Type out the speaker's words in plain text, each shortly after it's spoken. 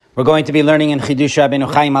We're going to be learning in Chidush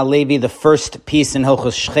Rabbeinu Chaim HaLevi, the first piece in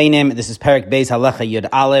Hilchos Shechenim. This is Perek Beis Halacha Yud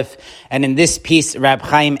Aleph. And in this piece, Rab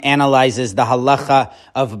Chaim analyzes the halacha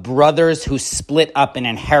of brothers who split up an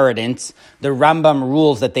inheritance. The Rambam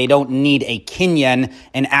rules that they don't need a kinyan,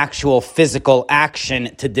 an actual physical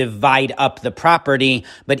action, to divide up the property,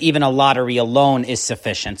 but even a lottery alone is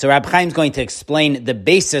sufficient. So Rab Chaim is going to explain the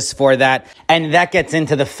basis for that, and that gets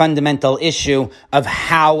into the fundamental issue of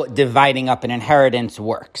how dividing up an inheritance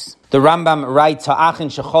works. The Rambam writes, "Ha'achin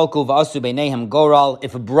shecholku v'asu beinehem goral."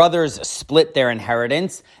 If brothers split their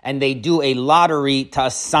inheritance and they do a lottery to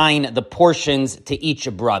assign the portions to each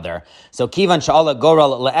brother, so kivan she'ala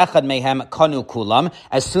goral le'echad mehem kanu kulam.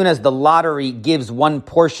 As soon as the lottery gives one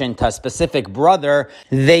portion to a specific brother,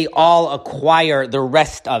 they all acquire the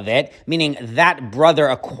rest of it. Meaning that brother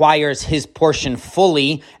acquires his portion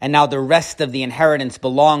fully, and now the rest of the inheritance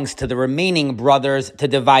belongs to the remaining brothers to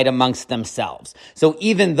divide amongst themselves. So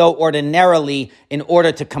even though ordinarily, in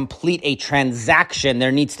order to complete a transaction,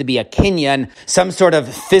 there needs to be a kinyan, some sort of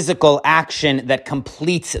physical action that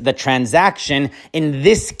completes the transaction. In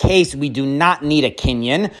this case, we do not need a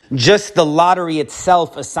kinyan. Just the lottery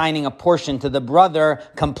itself assigning a portion to the brother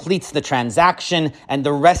completes the transaction, and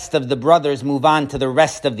the rest of the brothers move on to the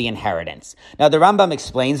rest of the inheritance. Now, the Rambam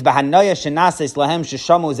explains,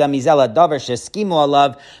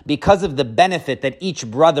 because of the benefit that each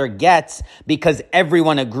brother gets, because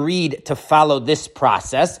everyone agreed to follow this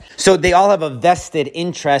process. So they all have a vested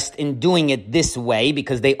interest in doing it this way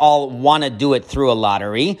because they all want to do it through a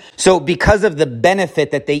lottery. So because of the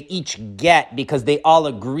benefit that they each get, because they all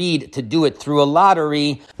agreed to do it through a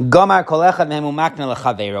lottery,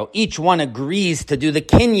 each one agrees to do the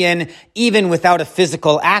kinyan even without a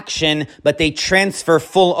physical action, but they transfer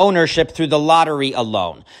full ownership through the lottery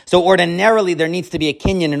alone. So ordinarily there needs to be a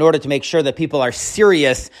kinyan in order to make sure that people are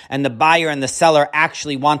serious and the buyer and the seller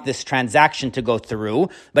actually want this transaction to go through.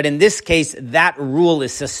 But in this case, that rule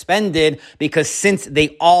is suspended because since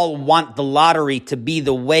they all want the lottery to be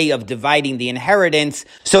the way of dividing the inheritance,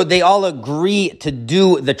 so they all agree to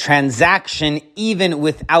do the transaction even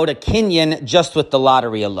without a kinyan, just with the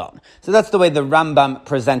lottery alone. So that's the way the Rambam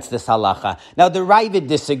presents this halacha. Now the Ravid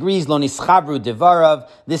disagrees. Lo nischavru devarav.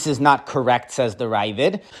 This is not correct, says the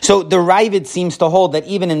Ravid. So the Ravid seems to hold that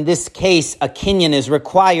even in this case, a kinyan is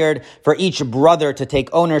required for each brother to take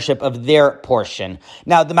ownership of their portion.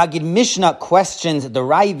 Now, the Magid Mishnah questions the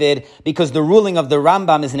Ravid because the ruling of the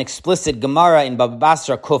Rambam is an explicit Gemara in Baba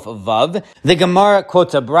Basra Kuf Vav. The Gemara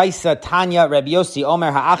quotes a Brisa, Tanya, Rabbi Yossi,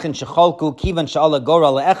 Omer ha'achin shecholku, kivan she'ala gora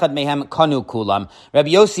le'echad mehem kanu kulam. Rabbi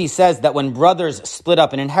Yossi says that when brothers split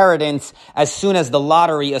up an inheritance, as soon as the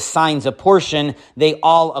lottery assigns a portion, they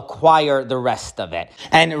all acquire the rest of it.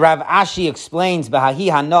 And Rav Ashi explains, B'hahi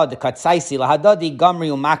hanod katsaisi lahadadi gamri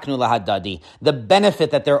umaknu lahadadi. The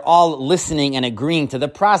benefit that they're all listening and agreeing to the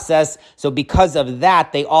process, so because of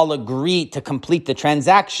that, they all agree to complete the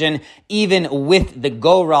transaction, even with the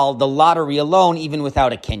goral, the lottery alone, even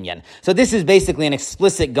without a kinyan. So this is basically an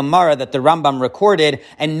explicit Gemara that the Rambam recorded,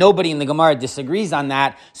 and nobody in the Gemara disagrees on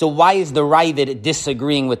that. So why is the Ravid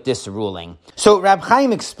disagreeing with this ruling? So Rab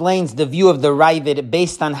Chaim explains the view of the Ravid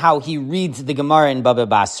based on how he reads the Gemara in Baba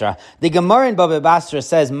Basra. The Gemara in Baba Basra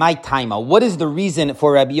says, "My taima." What is the reason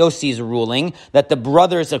for Rabbi Yossi's ruling that the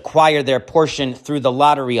brothers acquire their portion through the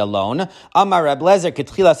lottery alone? Amar Reb Lezer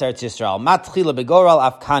ketchilas Eretz Yisrael, matchila begoral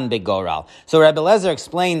afkan begoral. So Reb Lezer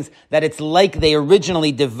explains that it's like they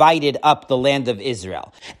originally divided up the land of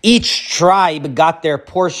Israel. Each tribe got their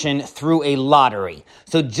portion through a lottery.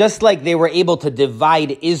 So just like they were able to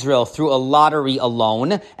divide Israel through a lottery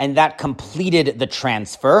alone, and that completed the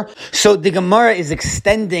transfer, so the Gemara is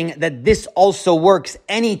extending that this also works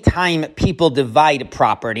anytime people divide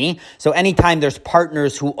property. So anytime there's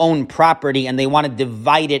partners who own property and they want to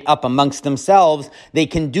divide it up amongst themselves, they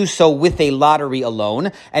can do so with a lottery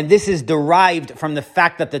alone. And this is derived from the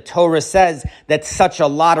fact that the Torah says that such a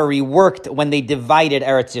lottery worked when they divided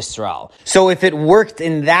Eretz Yisrael. So if it worked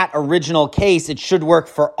in that original case, it should work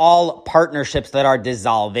for all partnerships that are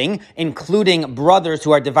dissolving, including brothers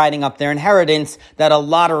who are dividing up their inheritance, that a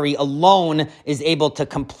lottery alone is able to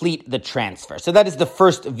complete the transfer. So that is the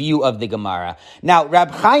first view of the Gemara. Now, Rab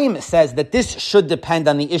Chaim says that this should depend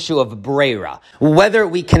on the issue of breira, whether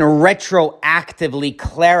we can retroactively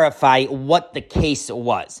clarify what the case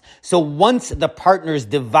was. So once the partners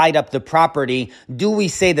divide up the property, do we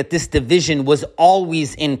say that this division was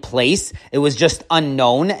always in place. It was just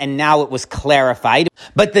unknown, and now it was clarified.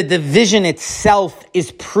 But the division itself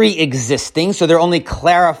is pre-existing, so they're only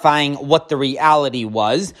clarifying what the reality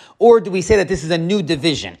was. Or do we say that this is a new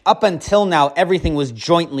division? Up until now, everything was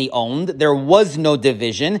jointly owned. There was no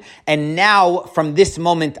division, and now, from this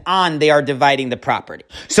moment on, they are dividing the property.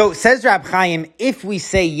 So, says Rab Chaim, if we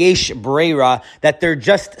say yesh breira, that they're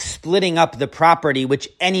just splitting up the property, which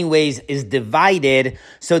anyways is divided,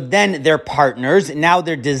 so then they're partners. Now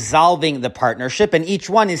they're dissolving the partnership, and each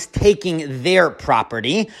one is taking their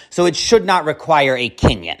property, so it should not require a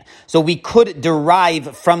kinyan. So we could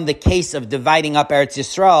derive from the case of dividing up Eretz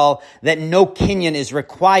Yisrael that no kinyan is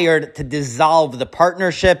required to dissolve the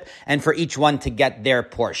partnership and for each one to get their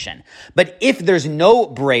portion. But if there's no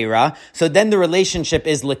breira, so then the relationship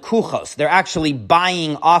is lekuchos. They're actually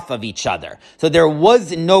buying off of each other. So there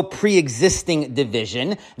was no pre-existing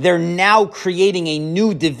division. They're now creating a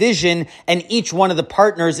new division, and each one of the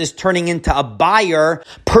partners is turning into a buyer,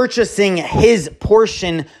 purchasing his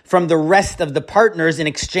portion from the rest of the partners in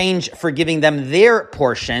exchange for giving them their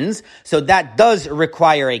portions. So that does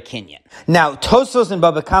require a kinyan. Now, Tosos and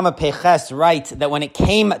Baba Kama Peches write that when it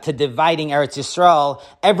came to dividing Eretz Yisrael,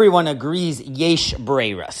 everyone agrees yesh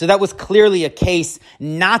breira. So that was clearly a case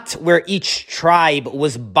not where each tribe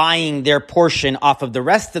was buying their portion off of the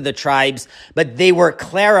rest of the tribes, but they were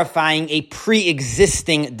clarifying a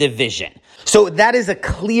pre-existing division. So that is a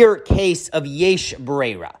clear case of yesh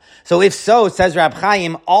breira. So if so, says Rab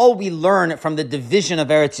Chaim, all we learn from the division of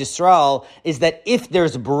Eretz Yisrael is that if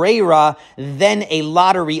there's breira, then a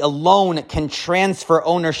lottery alone can transfer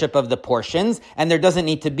ownership of the portions, and there doesn't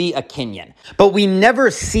need to be a kinyan. But we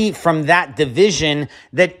never see from that division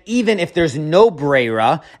that even if there's no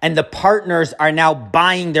breira, and the partners are now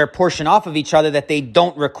buying their portion off of each other, that they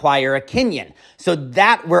don't require a kinyan. So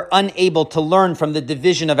that we're unable to learn from the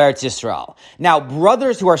division of Eretz Yisrael. Now,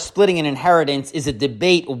 brothers who are splitting an inheritance is a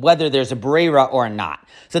debate whether there's a breira or not.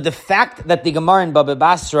 So the fact that the Gemara in Baba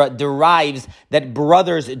Basra derives that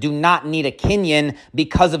brothers do not need a kinyan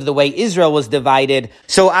because of the way Israel was divided,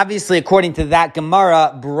 so obviously according to that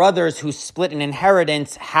Gemara, brothers who split an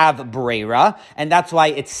inheritance have breira, and that's why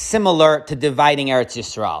it's similar to dividing Eretz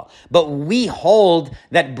Yisrael. But we hold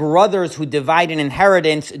that brothers who divide an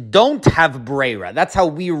inheritance don't have breira. That's how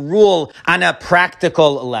we rule on a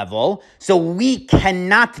practical level. So we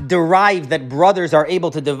cannot derive that brothers are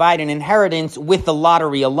able to divide an inheritance with the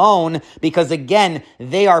lottery alone, because again,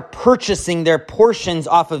 they are purchasing their portions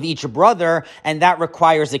off of each brother, and that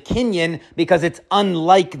requires a kinyan because it's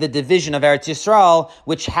unlike the division of Eretz Yisrael,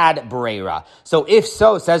 which had breira. So if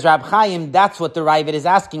so, says Rab Chaim, that's what the Ravid is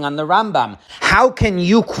asking on the Rambam. How can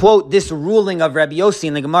you quote this ruling of Rabbi Yossi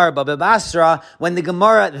in the Gemara Baba Basra when the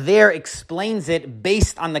Gemara there explains it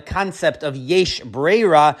based on the concept of yesh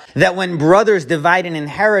breira, that when brothers divide an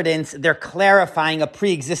inheritance, they're clarifying a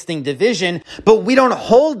pre-existing division, but we don't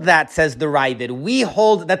hold that, says the Ravid. We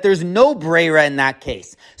hold that there's no breira in that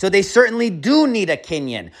case. So they certainly do need a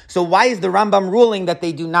kinyan. So why is the Rambam ruling that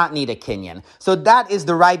they do not need a kinyan? So that is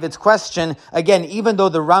the Ravid's question. Again, even though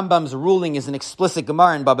the Rambam's ruling is an explicit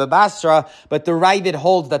Gemara in Baba Basra, but the Ravid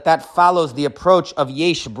holds that that follows the approach of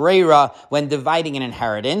yesh breira when dividing an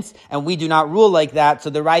inheritance, and we do not rule like that. So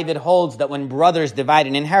the Ravid holds that when brothers divide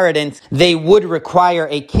an inheritance, they would require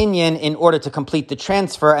a kinyan in order to complete the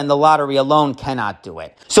transfer, and the lottery alone cannot do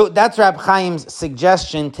it. So that's Rab Chaim's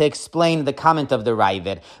suggestion to explain the comment of the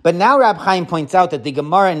Ravid. But now Rab Chaim points out that the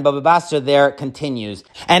Gemara in Baba Basra there continues,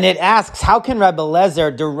 and it asks, how can Rabbi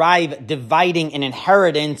Lezer derive dividing an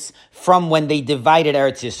inheritance from when they divided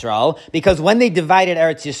Eretz Yisrael? Because when they divided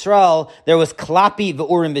Eretz Yisrael, there was klapi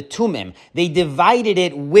v'urim v'tumim. They divided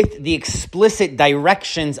it with the explicit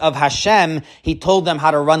directions of Hashem. He told them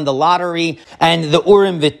how to run the lottery, and the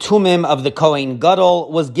urim v'tumim of the Kohen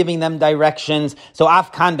Gadol was giving them directions. So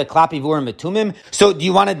afkan beklapi v'urim v'tumim. So do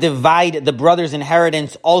you want to divide the brothers'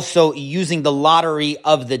 inheritance also using the lottery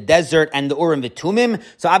of the desert and the urim v'tumim?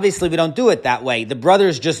 So obviously we don't do it that way. The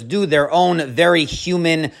brothers just do their own very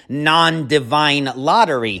human, non-divine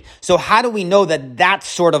lottery. So how do we know that that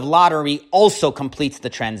sort of lottery also completes the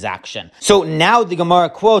transaction? So now the Gemara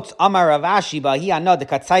quotes, Amar Rav Ashi bahi anad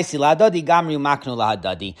katsaisi lahadadi gamri maknu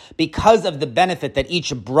lahadadi. Because of the benefit that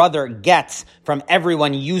each brother gets from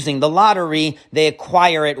everyone using the lottery, they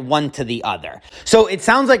acquire it one to the other. So it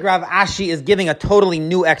sounds like Rav Ashi is giving a totally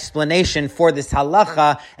new explanation for this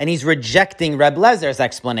halacha, and he's rejecting Reb Lezer's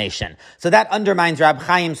explanation. So that undermines Rab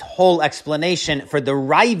Chaim's whole explanation for the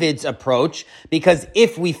Ravid Ravid's approach, because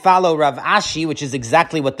if we follow Rav Ashi, which is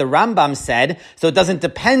exactly what the Rambam said, so it doesn't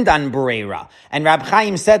depend on Breira. And Rab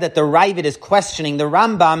Chaim said that the Ravid is questioning the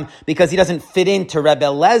Rambam because he doesn't fit into Reb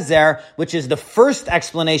Eliezer, which is the first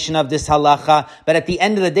explanation of this halacha, but at the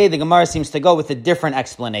end of the day, the Gemara seems to go with a different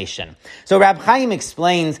explanation. So Rab Chaim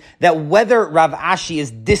explains that whether Rav Ashi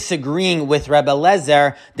is disagreeing with Reb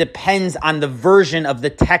Eliezer depends on the version of the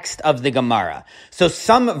text of the Gemara. So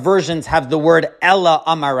some versions have the word Ella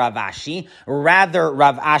Amar Rav Ashi, rather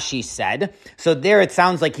Rav Ashi said. So there it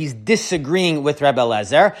sounds like he's disagreeing with Reb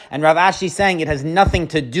Eliezer, and Rav Ashi saying it has nothing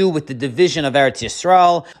to do with the division of Eretz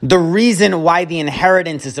Yisrael. The reason why the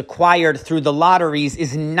inheritance is acquired through the lotteries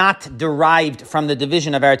is not derived from the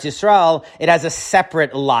division of Eretz Yisrael. It has a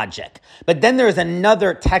separate logic. But then there's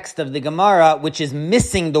another text of the Gemara which is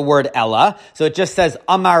missing the word Ella. So it just says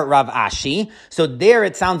Amar Rav Ashi. So there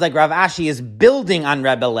it sounds like Rav Ashi is building on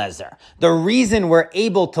Reb Eliezer. The reason we're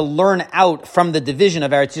able to learn out from the division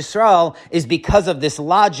of Eretz Yisrael is because of this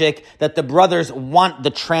logic that the brothers want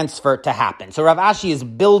the transfer to happen. So Rav Ashi is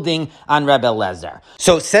building on Reb Eliezer.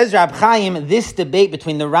 So says Rab Chaim, this debate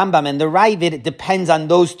between the Rambam and the Ravid depends on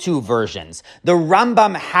those two versions. The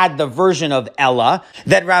Rambam had the version of Ella,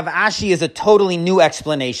 that Rav Ashi is a totally new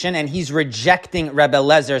explanation, and he's rejecting Reb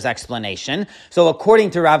Eliezer's explanation. So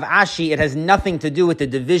according to Rav Ashi, it has nothing to do with the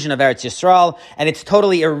division of Eretz Yisrael, and it's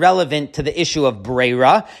totally irrelevant to the issue of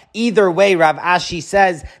Breira. Either way, Rav Ashi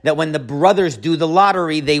says that when the brothers do the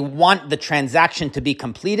lottery, they want the transaction to be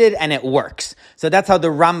completed, and it works. So that's how the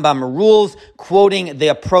Rambam rules, quoting the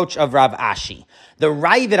approach of Rav Ashi. The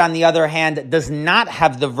Ravid, on the other hand, does not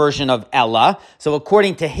have the version of Ella. So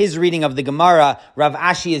according to his reading of the Gemara, Rav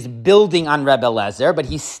Ashi is building on Reb Eliezer, but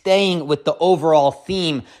he's staying with the overall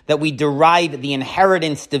theme that we derive the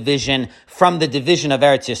inheritance division from the division of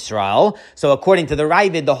Eretz Yisrael. So according to the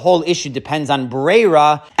Ravid, the whole issue depends on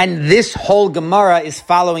Breira, and this whole Gemara is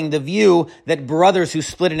following the view that brothers who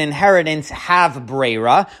split an inheritance have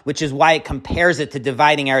Breira, which is why it compares it to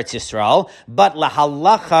dividing Eretz Yisrael. But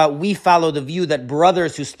lahalacha, we follow the view that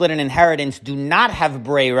brothers who split an inheritance do not have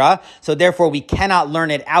Breira, so therefore we cannot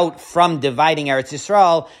learn it out from dividing Eretz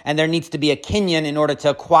Yisrael, and there needs to be a kinyan in order to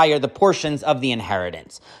acquire the portions of the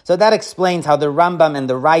inheritance. So that explains how the Rambam and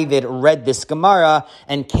the Ravid read this Gemara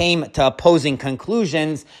and came to opposing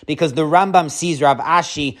conclusions, because the Rambam sees Rav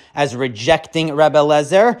Ashi as rejecting Reb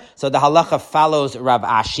Eliezer, so the halacha follows Rav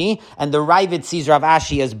Ashi, and the Ravid sees Rav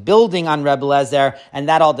Ashi as building on Reb Eliezer, and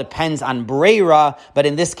that all depends on Breira, but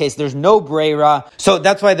in this case there's no Breira. So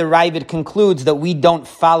that's why the Ravid concludes that we don't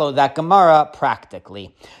follow that Gemara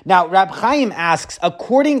practically. Now, Rab Chaim asks,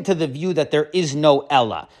 according to the view that there is no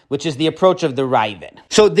Ella, which is the approach of the Ravid.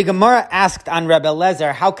 So the Gemara asked on Reb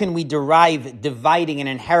Eliezer, how can we derive dividing an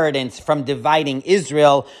inheritance from dividing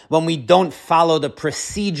Israel when we don't follow the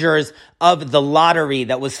procedures of the lottery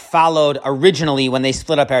that was followed originally when they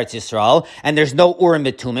split up Eretz Yisrael, and there's no Urim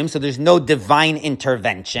V'Tumim, so there's no divine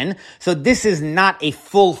intervention. So this is not a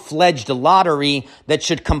full-fledged lottery that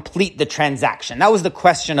should complete the transaction. That was the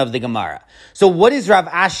question of the Gemara. So what does Rav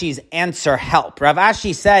Ashi's answer help? Rav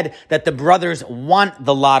Ashi said that the brothers want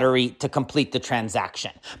the lottery to complete the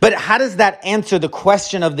transaction. But how does that answer the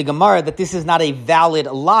question of the Gemara that this is not a valid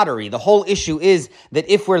lottery? The whole issue is that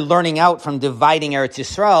if we're learning out from dividing Eretz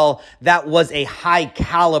Yisrael, that was a high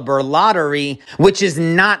caliber lottery, which is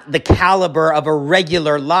not the caliber of a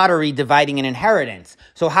regular lottery dividing an inheritance.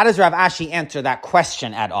 So how does Rav Ashi answer that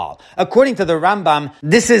question at all? According to the Rambam,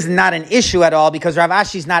 this is not an issue at all because Rav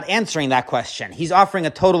Ashi is not answering that question. He's offering a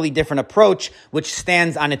totally different approach, which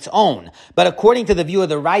stands on its own. But according to the view of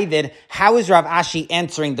the Ravid, how is Rav Ashi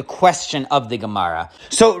answering the question of the Gemara?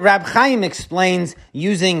 So Rab Chaim explains,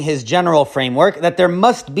 using his general framework, that there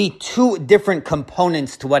must be two different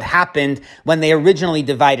components to what happened when they originally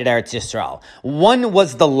divided Eretz Yisrael. One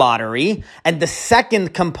was the lottery, and the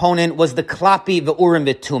second component was the klapi v'urim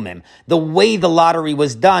v'tumim, the way the lottery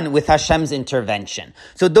was done with Hashem's intervention.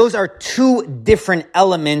 So those are two different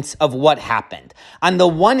elements of what happened. On the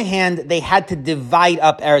one hand, they had to divide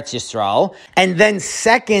up Eretz Yisrael, and then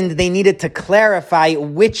second, they needed to clarify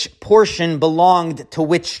which portion belonged to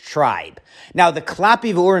which tribe. Now, the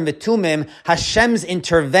Klapi v'Urim v'Tumim, Hashem's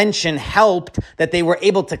intervention helped that they were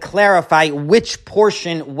able to clarify which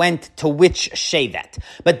portion went to which shevet.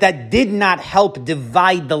 But that did not help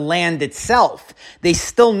divide the land itself. They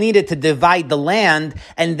still needed to divide the land,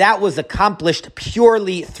 and that was accomplished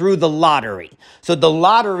purely through the lottery. So the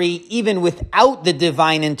lottery, even without the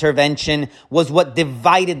divine intervention, was what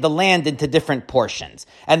divided the land into different portions.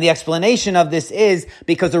 And the explanation of this is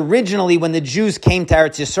because originally when the Jews came to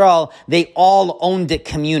Eretz Yisrael, they all owned it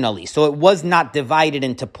communally. So it was not divided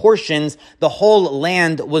into portions. The whole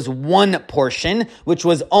land was one portion, which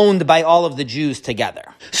was owned by all of the Jews together.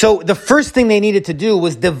 So the first thing they needed to do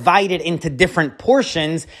was divide it into different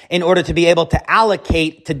portions in order to be able to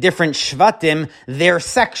allocate to different shvatim their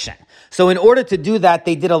section. So in order to do that,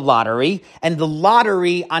 they did a lottery, and the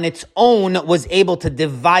lottery on its own was able to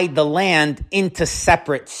divide the land into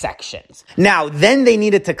separate sections. Now, then they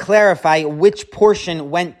needed to clarify which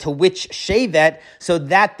portion went to which shevet, so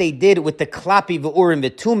that they did with the klapi v'urim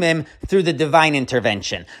v'tumim through the divine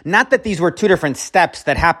intervention. Not that these were two different steps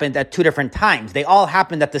that happened at two different times. They all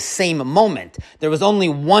happened at the same moment. There was only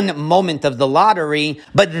one moment of the lottery,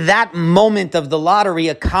 but that moment of the lottery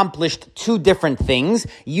accomplished two different things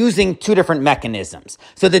using two different mechanisms.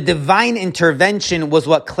 So the divine intervention was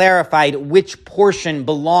what clarified which portion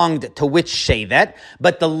belonged to which shevet,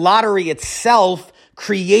 but the lottery itself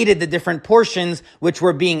created the different portions which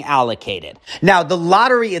were being allocated. Now, the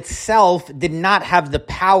lottery itself did not have the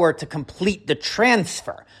power to complete the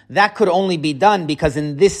transfer. That could only be done because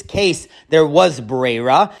in this case, there was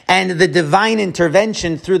breira, and the divine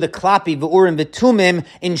intervention through the klapi, v'urim, v'tumim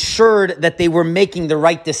ensured that they were making the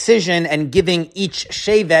right decision and giving each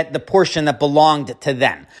shevet the portion that belonged to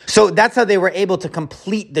them. So that's how they were able to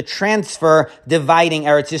complete the transfer, dividing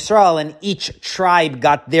Eretz Yisrael, and each tribe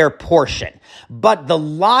got their portion. But the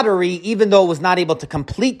lottery, even though it was not able to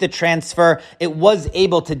complete the transfer, it was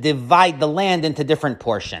able to divide the land into different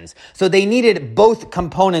portions. So they needed both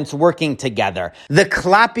components working together. The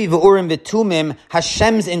klapi v'urim v'tumim,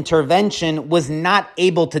 Hashem's intervention, was not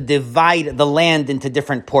able to divide the land into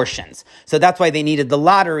different portions. So that's why they needed the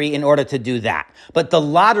lottery in order to do that. But the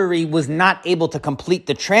lottery was not able to complete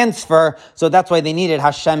the transfer, so that's why they needed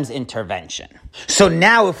Hashem's intervention. So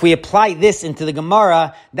now if we apply this into the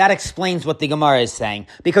Gemara, that explains what the Gemara is saying.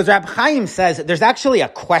 Because Rab Chaim says there's actually a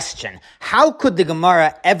question. How could the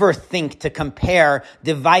Gemara ever think to compare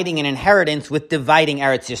dividing an inheritance with dividing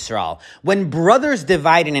Eretz Yisrael? When brothers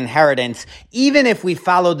divide an inheritance, even if we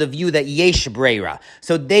follow the view that yesh breira,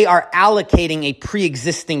 so they are allocating a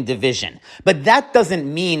pre-existing division. But that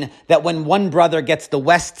doesn't mean that when one brother gets the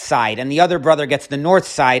west side and the other brother gets the north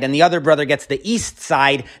side and the other brother gets the east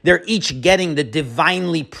side, they're each getting the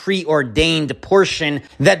divinely preordained portion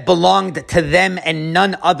that belonged to them and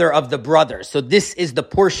none other of the brothers. So this is the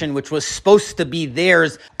portion which was supposed to be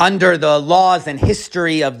theirs under the laws and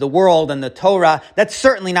history of the world and the Torah. That's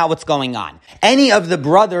certainly not what's going on. Any of the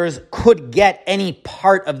brothers could get any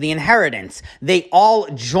part of the inheritance. They all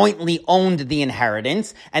jointly owned the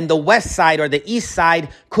inheritance, and the west side or the east side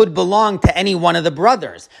could belong to any one of the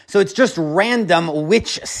brothers. So it's just random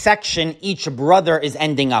which section each brother is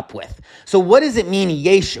ending up with. So what does it mean,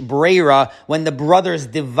 yesh breira, when the brothers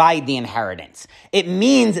divide the inheritance? It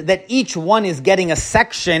means that each one is getting a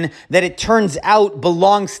section that it turns out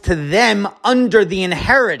belongs to them under the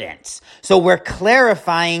inheritance. So we're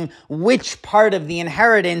clarifying which part of the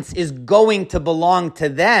inheritance is going to belong to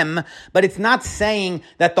them, but it's not saying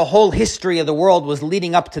that the whole history of the world was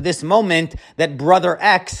leading up to this moment that brother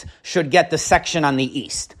X should get the section on the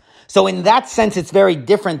east. So in that sense, it's very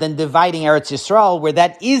different than dividing Eretz Yisrael, where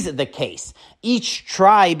that is the case. Each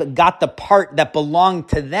tribe got the part that belonged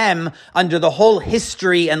to them under the whole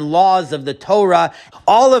history and laws of the Torah.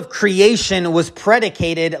 All of creation was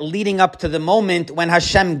predicated leading up to the moment when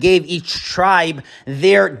Hashem gave each tribe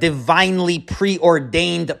their divinely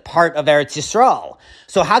preordained part of Eretz Yisrael.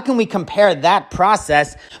 So how can we compare that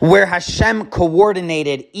process where Hashem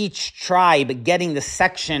coordinated each tribe getting the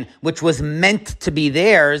section which was meant to be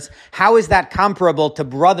theirs? How is that comparable to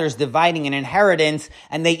brothers dividing an inheritance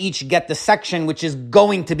and they each get the section which is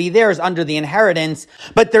going to be theirs under the inheritance?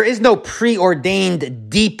 But there is no preordained,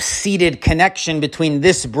 deep-seated connection between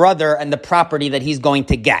this brother and the property that he's going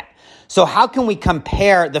to get. So how can we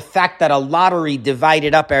compare the fact that a lottery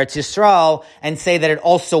divided up Eretz Yisrael and say that it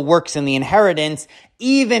also works in the inheritance,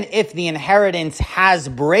 even if the inheritance has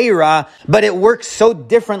breira, but it works so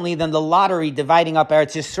differently than the lottery dividing up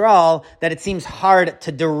Eretz Yisrael that it seems hard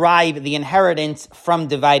to derive the inheritance from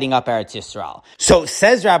dividing up Eretz Yisrael. So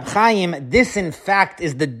says Rab Chaim, this in fact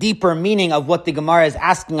is the deeper meaning of what the Gemara is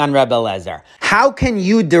asking on Reb Eliezer. How can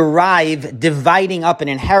you derive dividing up an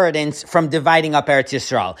inheritance from dividing up Eretz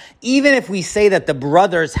Yisrael? Even if we say that the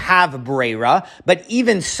brothers have breira, but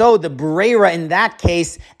even so, the breira in that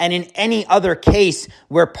case and in any other case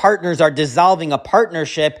where partners are dissolving a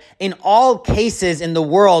partnership, in all cases in the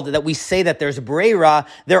world that we say that there's breira,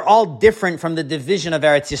 they're all different from the division of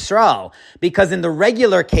Eretz Yisrael. Because in the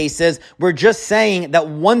regular cases, we're just saying that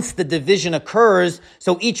once the division occurs,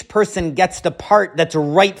 so each person gets the part that's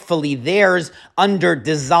rightfully theirs under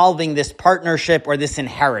dissolving this partnership or this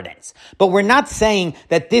inheritance. But we're not saying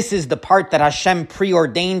that this is the part that Hashem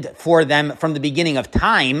preordained for them from the beginning of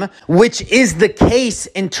time, which is the case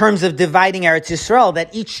in terms of dividing Eretz Yisrael,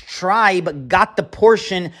 that each tribe got the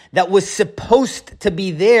portion that was supposed to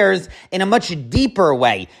be theirs in a much deeper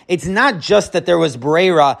way. It's not just that there was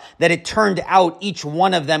breira, that it turned out each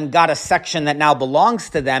one of them got a section that now belongs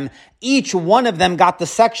to them. Each one of them got the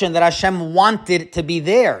section that Hashem wanted to be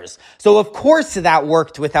theirs. So of course that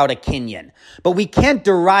worked without a kinyan. But we can't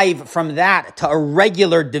derive from that to a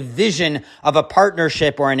regular division of a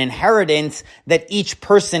partnership or an inheritance that each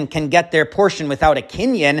person can get their portion without a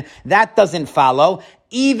kinyan. That doesn't follow,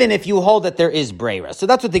 even if you hold that there is breira. So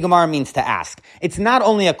that's what the Gemara means to ask. It's not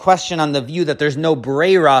only a question on the view that there's no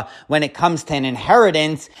breira when it comes to an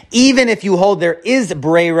inheritance, even if you hold there is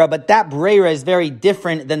breira, but that breira is very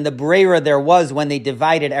different than the breira there was when they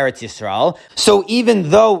divided Eretz Yisrael. So even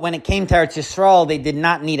though when it came to Eretz Yisrael, they did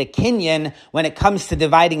not need a kinyan, when it comes to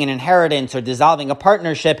dividing an inheritance or dissolving a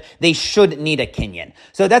partnership, they should need a kinyan.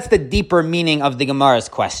 So that's the deeper meaning of the Gemara's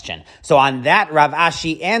question. So on that, Rav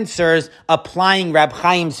Ashi answers, applying Rab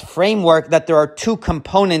Chaim's framework, that there are two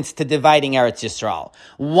components to dividing Eretz Yisrael.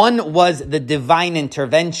 One was the divine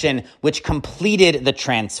intervention, which completed the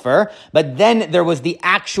transfer, but then there was the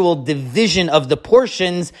actual division of the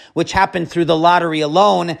portions, which happened through the lottery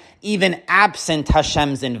alone, even absent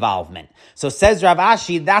Hashem's involvement. So says Rav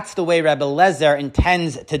Ashi, that's the way Rebbe Lezer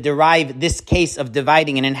intends to derive this case of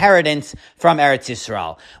dividing an inheritance from Eretz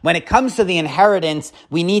Yisrael. When it comes to the inheritance,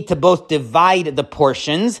 we need to both divide the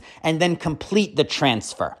portions and then complete the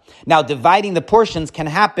transfer. Now, dividing the portions can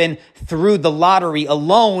happen through the lottery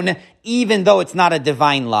alone, even though it's not a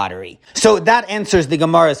divine lottery. So that answers the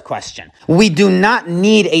Gemara's question. We do not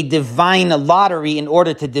need a divine lottery in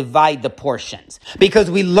order to divide the portions, because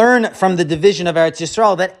we learn from the division of Eretz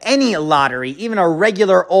Yisrael that any lottery, even a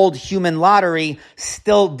regular old human lottery,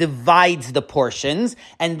 still divides the portions,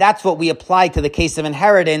 and that's what we apply to the case of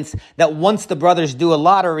inheritance, that once the brothers do a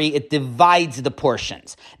lottery, it divides the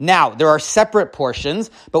portions. Now, there are separate portions,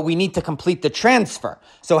 but we need to complete the transfer.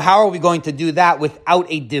 So how are we going to do that without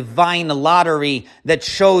a divine lottery that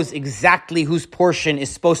shows exactly whose portion is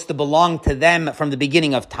supposed to belong to them from the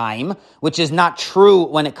beginning of time, which is not true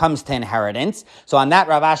when it comes to inheritance? So on that,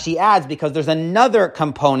 Rav Ashi adds, because there's another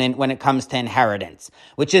component when it comes to inheritance,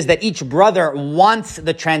 which is that each brother wants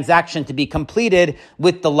the transaction to be completed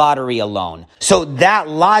with the lottery alone. So that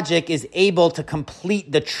logic is able to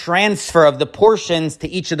complete the transfer of the portions to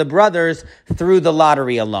each of the brothers through the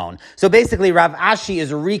lottery alone. So basically, Rav Ashi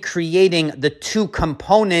is recreating the two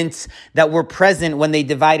components that were present when they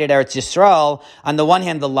divided Eretz Yisrael. On the one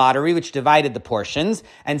hand, the lottery, which divided the portions,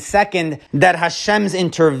 and second, that Hashem's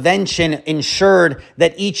intervention ensured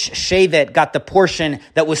that each shevet got the portion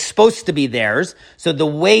that was supposed to be theirs. So the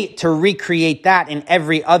way to recreate that in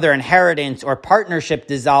every other inheritance or partnership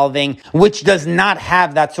dissolving, which does not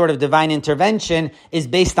have that sort of divine intervention, is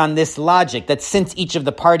based on this logic, that since each of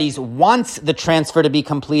the parties wants the transfer to be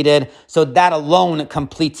completed, so that alone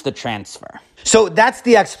completes the transfer. So that's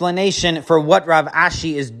the explanation for what Rav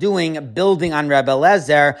Ashi is doing, building on Rebbe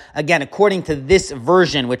Lezer. Again, according to this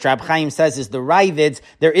version, which Rab Chaim says is the Ravid's,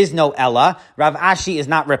 there is no Ella. Rav Ashi is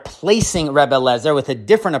not replacing Rebbe Lezer with a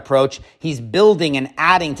different approach. He's building and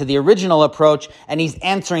adding to the original approach, and he's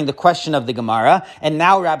answering the question of the Gemara. And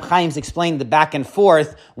now Rab Chaim's explained the back and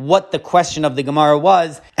forth, what the question of the Gemara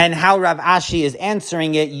was, and how Rav Ashi is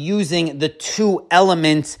answering it using the two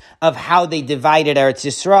elements of how they divided Eretz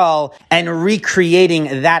Yisrael, and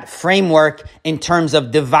recreating that framework in terms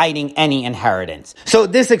of dividing any inheritance. So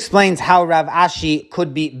this explains how Rav Ashi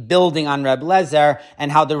could be building on Reb Lezer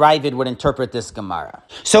and how the Ravid would interpret this Gemara.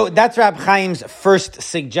 So that's Rab Chaim's first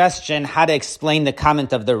suggestion, how to explain the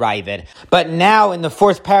comment of the Ravid. But now in the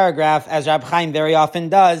fourth paragraph, as Rab Chaim very often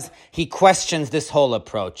does, he questions this whole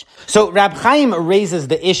approach. So Rab Chaim raises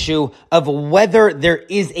the issue of whether there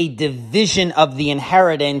is a division of the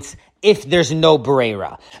inheritance if there's no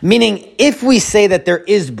breira. Meaning, if we say that there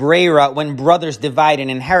is breira when brothers divide an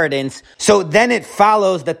inheritance, so then it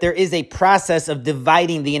follows that there is a process of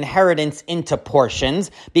dividing the inheritance into portions,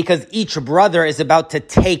 because each brother is about to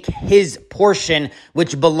take his portion,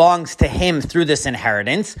 which belongs to him through this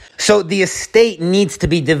inheritance. So the estate needs to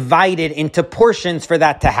be divided into portions for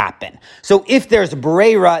that to happen. So if there's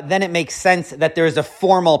breira, then it makes sense that there is a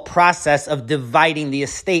formal process of dividing the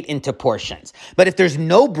estate into portions. But if there's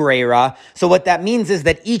no breira, so what that means is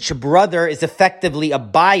that each brother is effectively a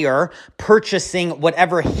buyer purchasing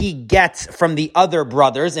whatever he gets from the other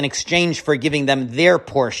brothers in exchange for giving them their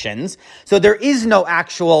portions. So there is no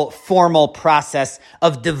actual formal process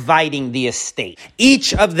of dividing the estate.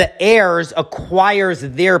 Each of the heirs acquires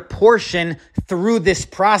their portion through this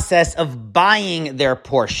process of buying their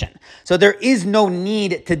portion. So there is no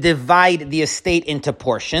need to divide the estate into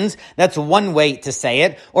portions. That's one way to say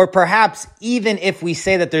it. Or perhaps even if we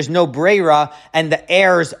say that there's no breira and the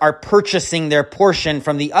heirs are purchasing their portion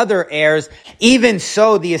from the other heirs, even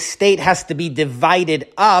so the estate has to be divided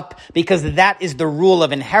up, because that is the rule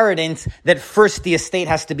of inheritance, that first the estate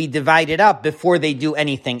has to be divided up before they do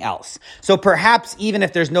anything else. So perhaps even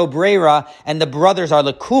if there's no breira and the brothers are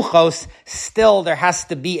lekuchos, still there has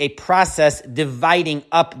to be a process dividing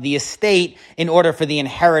up the estate in order for the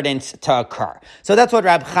inheritance to occur. So that's what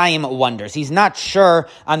Rab Chaim wonders. He's not sure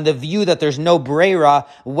on the view that there's no breira,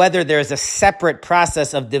 whether there's a separate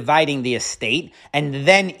process of dividing the estate and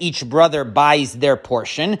then each brother buys their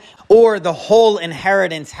portion, or the whole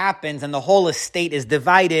inheritance happens and the whole estate is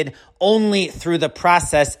divided only through the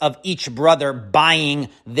process of each brother buying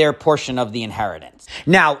their portion of the inheritance.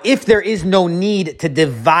 Now, if there is no need to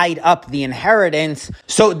divide up the inheritance,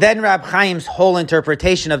 so then Rab Chaim's whole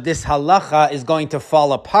interpretation of this halacha is going to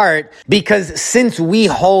fall apart, because since we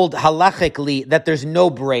hold halachically that there's no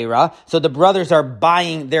breira, so the brothers are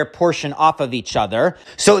buying their portion off of each other,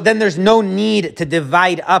 so then there's no need to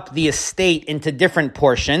divide up the estate into different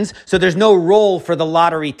portions, so there's no role for the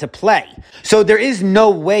lottery to play. So there is no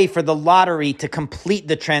way for the lottery to complete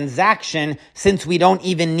the transaction, since we don't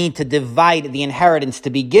even need to divide the inheritance to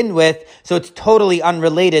begin with, so it's totally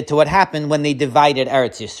unrelated to what happened when they divided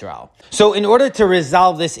Eretz Yisrael. So in order to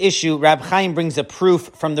resolve this issue, Rab Chaim brings a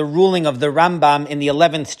proof from the ruling of the Rambam in the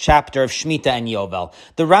 11th chapter of Shemitah and Yovel.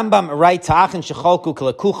 The Rambam writes, "Ha'achin shecholku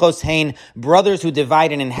kelekuchos hein," brothers who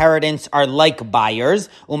divide an inheritance are like buyers,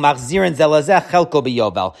 u'machzirin zelazeh chelko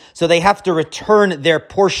beyovel. So they have to return their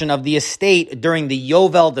portion of the estate during the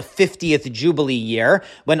Yovel, the 50th Jubilee year,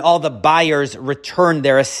 when all the buyers return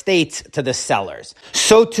their estates to the sellers.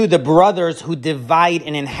 So too the brothers who divide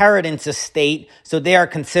an inheritance estate, so they are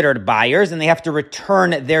considered buyers, and they have to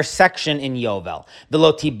return their section in Yovel.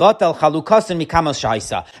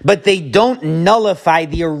 But they don't nullify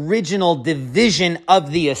the original division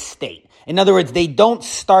of the estate. In other words, they don't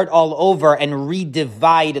start all over and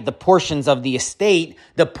redivide the portions of the estate.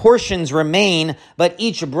 The portions remain, but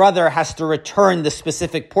each brother has to return the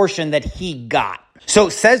specific portion that he got. So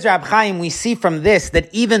says Rab Chaim, we see from this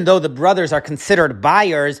that even though the brothers are considered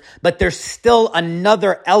buyers, but there's still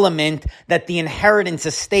another element that the inheritance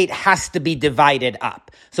estate has to be divided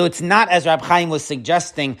up. So it's not, as Rab Chaim was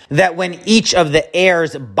suggesting, that when each of the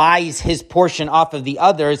heirs buys his portion off of the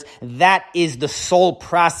others, that is the sole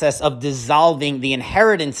process of dissolving the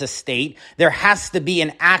inheritance estate. There has to be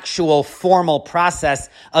an actual formal process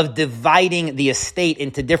of dividing the estate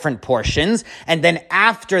into different portions, and then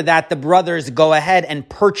after that, the brothers go ahead and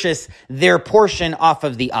purchase their portion off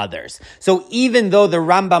of the others. So even though the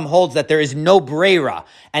Rambam holds that there is no breira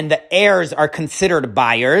and the heirs are considered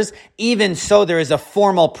buyers, even so there is a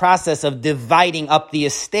formal process of dividing up the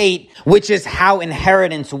estate, which is how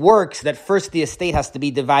inheritance works, that first the estate has to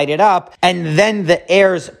be divided up and then the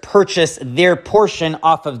heirs purchase their portion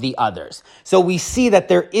off of the others. So we see that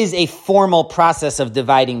there is a formal process of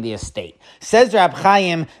dividing the estate. Says Rab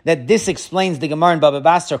Chaim that this explains the Gemara in Baba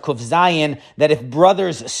Basra Kuf Zayin, that if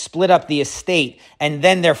brothers split up the estate and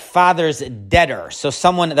then their father's debtor, so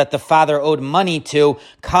someone that the father owed money to,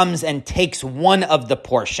 comes and takes one of the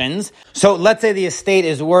portions. So let's say the estate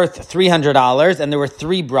is worth $300 and there were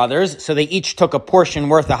three brothers, so they each took a portion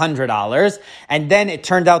worth $100, and then it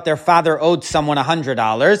turned out their father owed someone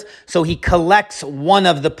 $100, so he collects one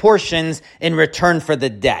of the portions in return for the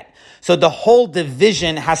debt. So the whole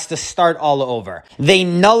division has to start all over. They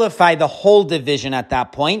nullify the whole division at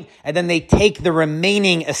that point, and then they take the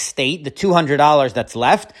remaining estate, the $200 that's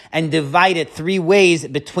left, and divide it 3 ways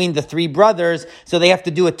between the 3 brothers, so they have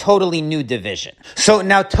to do a totally new division. So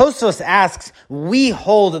now Tosfos asks, we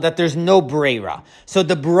hold that there's no breira. So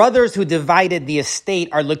the brothers who divided the estate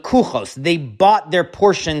are lekuchos. They bought their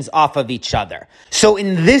portions off of each other. So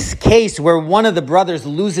in this case, where one of the brothers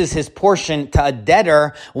loses his portion to a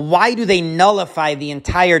debtor, why do they nullify the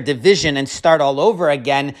entire division and start all over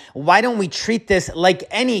again? Why don't we treat this like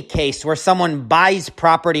any case where someone buys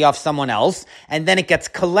property off someone else and then it gets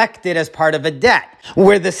collected as part of a debt,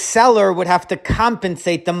 where the seller would have to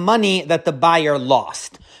compensate the money that the buyer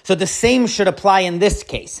lost? So the same should apply in this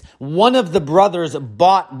case. One of the brothers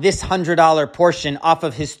bought this $100 portion off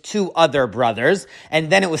of his 2 other brothers, and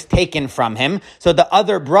then it was taken from him. So the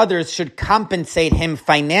other brothers should compensate him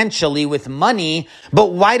financially with money.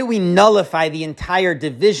 But why do we nullify the entire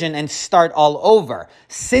division and start all over?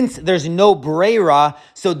 Since there's no breira,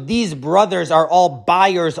 so these brothers are all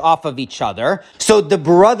buyers off of each other. So the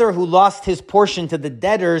brother who lost his portion to the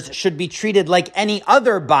debtors should be treated like any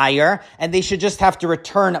other buyer, and they should just have to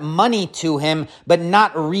return money to him, but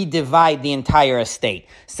not redivide the entire estate.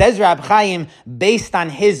 Says Rab Chaim, based on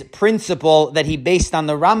his principle that he based on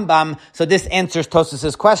the Rambam, so this answers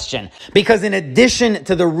Tosfos' question. Because in addition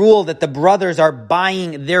to the rule that the brothers are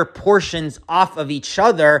buying their portions off of each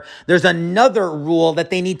other, there's another rule that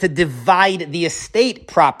they need to divide the estate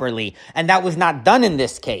properly. And that was not done in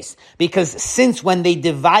this case. Because since when they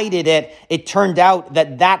divided it, it turned out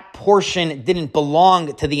that that portion didn't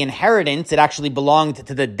belong to the inheritance, it actually belonged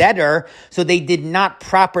to the debtor, so they did not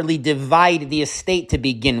properly divide the estate to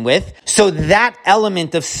begin with. So that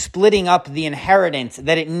element of splitting up the inheritance,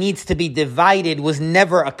 that it needs to be divided, was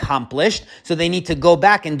never accomplished, so they need to go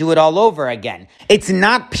back and do it all over again. It's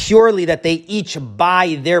not purely that they each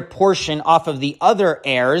buy their portion off of the other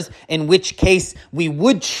heirs, in which case we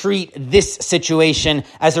would treat this situation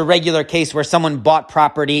as a regular case where someone bought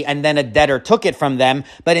property and then a debtor took it from them,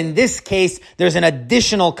 but in this case, there's an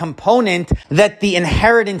additional component that the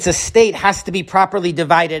inheritance estate has to be properly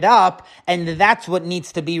divided up, and that's what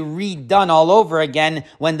needs to be redone all over again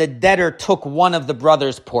when the debtor took one of the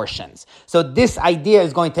brother's portions. So this idea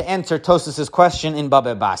is going to answer Tosfos' question in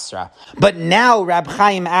Baba Basra. But now Rab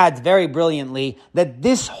Chaim adds very brilliantly that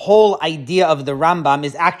this whole idea of the Rambam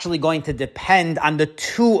is actually going to depend on the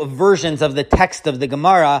 2 versions of the text of the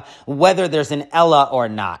Gemara, whether there's an Ella or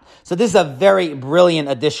not. So this is a very brilliant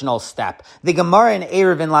additional step. The Gemara in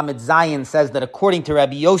Erev in Lamed Zayin says that according to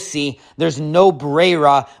Rabbi Yossi, there's no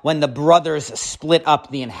breira when the brothers split up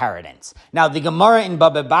the inheritance. Now, the Gemara in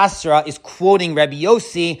Baba Basra is quoting Rabbi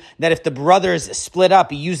Yossi that if the brothers split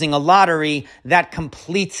up using a lottery, that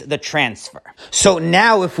completes the transfer. So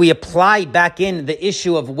now if we apply back in the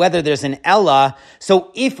issue of whether there's an Ella,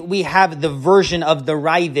 so if we have the version of the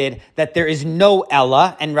Ravid that there is no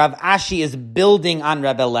Ella, and Rav Ashi is building on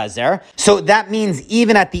Reb Eliezer, so that means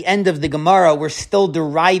even at the end of the Gemara, we're still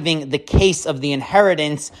deriving the case of the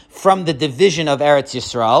inheritance from the division of Eretz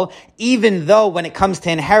Yisrael, even though when it comes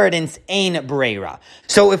to inheritance, ein breira.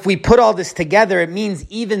 So if we put all this together, it means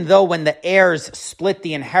even though when the heirs split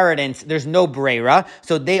the inheritance, there's no breira,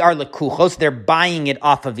 so they are lekuchos, they're buying it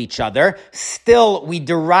off of each other, still we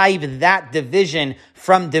derive that division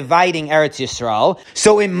from dividing Eretz Yisrael.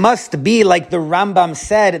 So it must be like the Rambam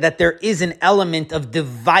said, that there is an element of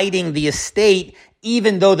dividing the estate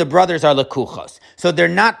even though the brothers are lekuchos. So they're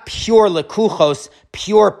not pure lekuchos,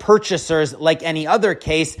 pure purchasers like any other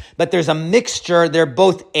case, but there's a mixture. They're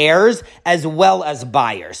both heirs as well as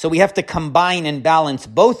buyers. So we have to combine and balance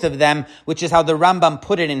both of them, which is how the Rambam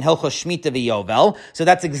put it in Hilchos Shmita v'Yovel. So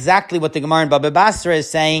that's exactly what the Gemara in Baba Basra is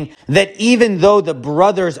saying, that even though the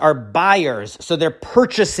brothers are buyers, so they're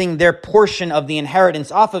purchasing their portion of the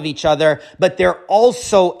inheritance off of each other, but they're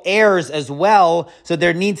also heirs as well, so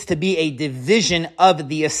there needs to be a division of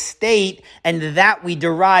the estate, and that we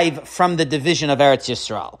derive from the division of Eretz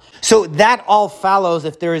Yisrael. So that all follows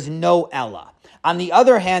if there is no Ella. On the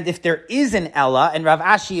other hand, if there is an Ella, and Rav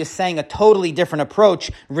Ashi is saying a totally different approach,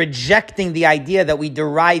 rejecting the idea that we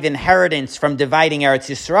derive inheritance from dividing Eretz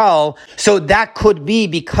Yisrael, so that could be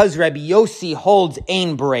because Rabbi Yossi holds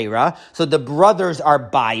ein breira, so the brothers are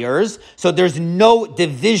buyers, so there's no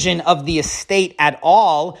division of the estate at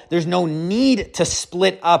all, there's no need to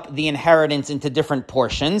split up the inheritance into different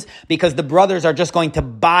portions, because the brothers are just going to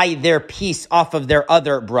buy their piece off of their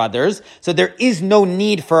other brothers, so there is no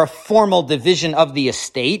need for a formal division division of the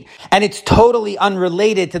estate, and it's totally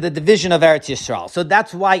unrelated to the division of Eretz Yisrael. So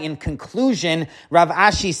that's why, in conclusion, Rav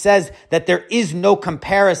Ashi says that there is no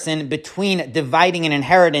comparison between dividing an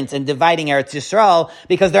inheritance and dividing Eretz Yisrael,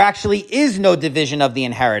 because there actually is no division of the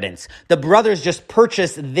inheritance. The brothers just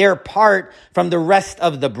purchase their part from the rest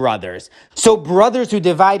of the brothers. So brothers who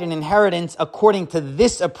divide an inheritance according to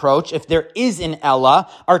this approach, if there is an Ella,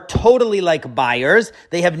 are totally like buyers.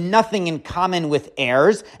 They have nothing in common with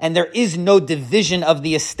heirs, and there is no division of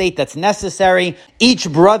the estate that's necessary.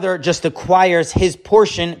 Each brother just acquires his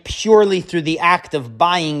portion purely through the act of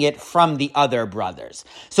buying it from the other brothers.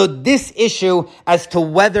 So this issue as to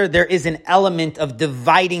whether there is an element of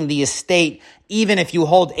dividing the estate, even if you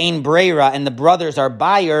hold Ein Breira and the brothers are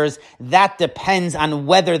buyers, that depends on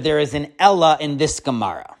whether there is an Ella in this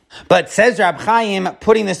Gemara. But says Rab Chaim,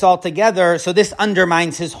 putting this all together, so this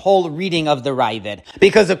undermines his whole reading of the Ravid.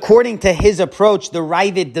 Because according to his approach, the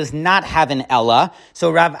Ravid does not have an Ella.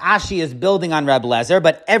 So Rav Ashi is building on Reb Lezer,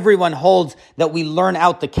 but everyone holds that we learn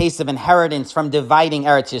out the case of inheritance from dividing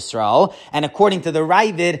Eretz Yisrael. And according to the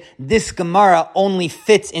Ravid, this Gemara only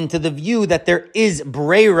fits into the view that there is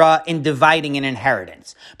Breira in dividing an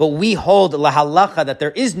inheritance. But we hold lahalacha that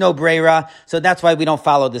there is no Breira, so that's why we don't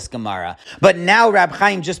follow this Gemara. But now Rab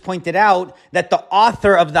Chaim just pointed out that the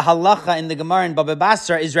author of the halacha in the Gemara in Baba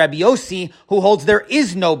Basra is Rabbi Yossi, who holds there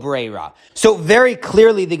is no breira. So very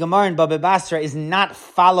clearly the Gemara in Baba Basra is not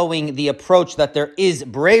following the approach that there is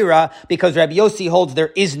breira, because Rabbi Yossi holds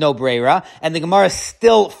there is no breira, and the Gemara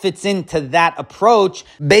still fits into that approach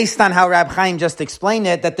based on how Rab Chaim just explained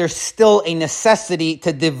it, that there's still a necessity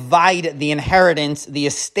to divide the inheritance, the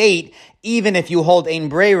estate, even if you hold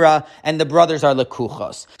Ein Breira and the brothers are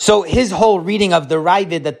Lekuchos. So his whole reading of the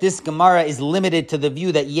Ravid that this Gemara is limited to the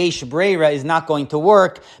view that Yesh Breira is not going to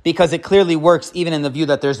work, because it clearly works even in the view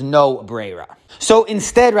that there's no Breira. So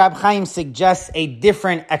instead, Rab Chaim suggests a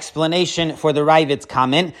different explanation for the Ravid's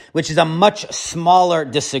comment, which is a much smaller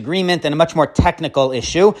disagreement and a much more technical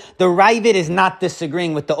issue. The Ravid is not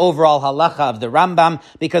disagreeing with the overall halacha of the Rambam,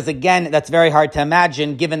 because again, that's very hard to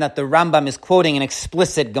imagine given that the Rambam is quoting an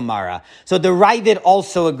explicit Gemara. So the Ravid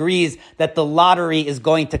also agrees that the lottery is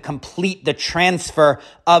going to complete the transfer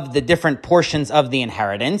of the different portions of the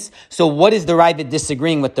inheritance. So what is the Ravid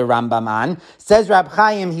disagreeing with the Rambam on? Says Rab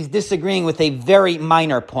Chaim, he's disagreeing with a very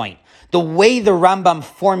minor point. The way the Rambam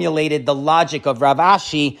formulated the logic of Rav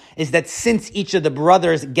Ashi is that since each of the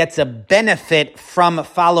brothers gets a benefit from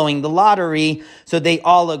following the lottery, so they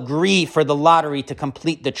all agree for the lottery to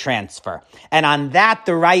complete the transfer. And on that,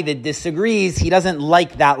 the Ravid disagrees. He doesn't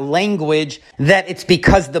like that language, that it's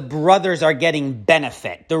because the brothers are getting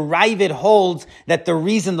benefit. The Ravid holds that the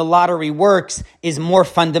reason the lottery works is more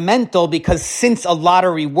fundamental, because since a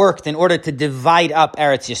lottery worked in order to divide up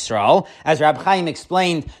Eretz Yisrael, as Rab Chaim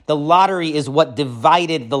explained, the lottery is what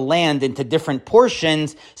divided the land into different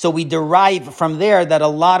portions, so we derive from there that a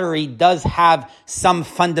lottery does have some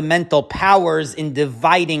fundamental powers in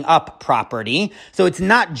dividing up property. So it's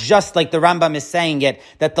not just like the Rambam is saying it,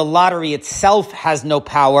 that the lottery itself has no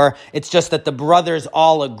power, it's just that the brothers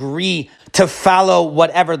all agree to follow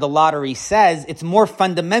whatever the lottery says. It's more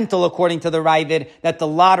fundamental, according to the Ravid, that the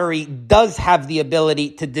lottery does have the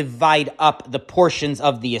ability to divide up the portions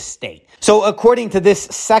of the estate. So according to this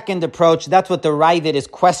second approach, that's what the Ravid is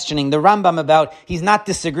questioning the Rambam about. He's not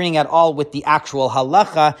disagreeing at all with the actual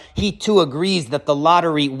halacha. He too agrees that the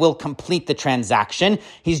lottery will complete the transaction.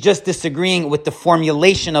 He's just disagreeing with the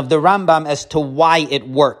formulation of the Rambam as to why it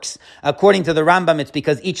works. According to the Rambam, it's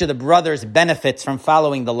because each of the brothers benefits from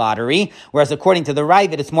following the lottery, whereas according to the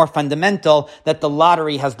Ravid, it's more fundamental that the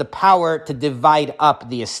lottery has the power to divide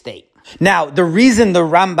up the estate. Now, the reason the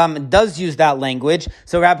Rambam does use that language,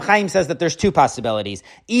 so Rab Chaim says that there's two possibilities.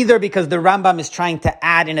 Either because the Rambam is trying to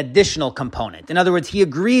add an additional component. In other words, he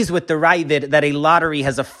agrees with the Ravid that a lottery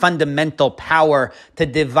has a fundamental power to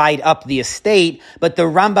divide up the estate, but the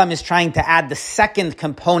Rambam is trying to add the second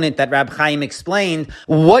component that Rab Chaim explained.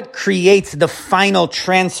 What creates the final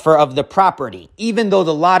transfer of the property? Even though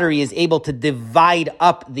the lottery is able to divide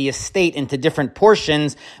up the estate into different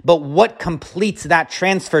portions, but what completes that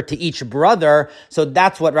transfer to each brother? So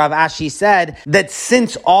that's what Rav Ashi said, that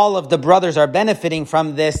since all of the brothers are benefiting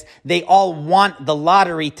from this, they all want the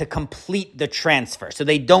lottery to complete the transfer. So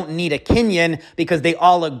they don't need a kinyan because they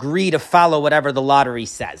all agree to follow whatever the lottery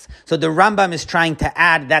says. So the Rambam is trying to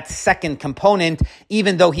add that second component,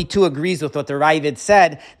 even though he too agrees with what the Ravid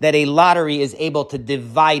said, that a lottery is able to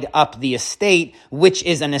divide up the estate, which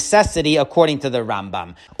is a necessity according to the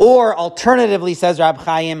Rambam. Or alternatively, says Rab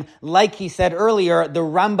Chaim, like he said earlier, the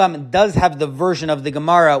Rambam Rambam does have the version of the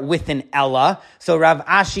Gemara with an Ella. So Rav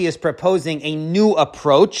Ashi is proposing a new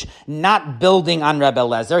approach, not building on Rebbe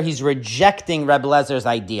Eliezer. He's rejecting Rebbe Eliezer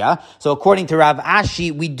idea. So according to Rav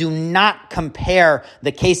Ashi, we do not compare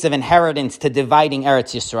the case of inheritance to dividing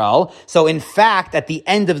Eretz Yisrael. So in fact, at the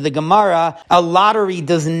end of the Gemara, a lottery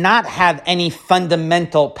does not have any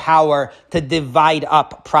fundamental power to divide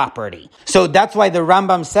up property. So that's why the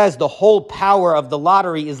Rambam says the whole power of the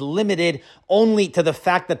lottery is limited only to the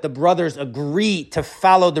fact that the brothers agree to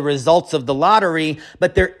follow the results of the lottery,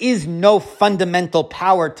 but there is no fundamental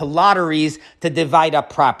power to lotteries to divide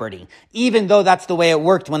up property. Even though that's the way it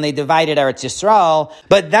worked when they divided Eretz Yisrael,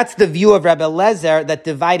 but that's the view of Rebbe Eliezer, that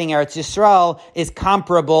dividing Eretz Yisrael is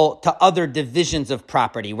comparable to other divisions of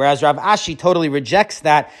property. Whereas Rav Ashi totally rejects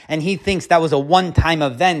that, and he thinks that was a one-time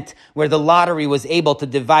event where the lottery was able to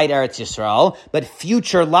divide Eretz Yisrael, but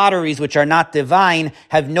future lotteries, which are not divine,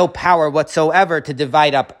 have no power whatsoever to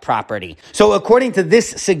divide up property. So according to this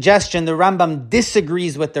suggestion, the Rambam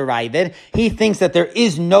disagrees with the Ravid. He thinks that there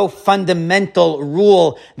is no fundamental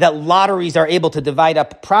rule that lotteries are able to divide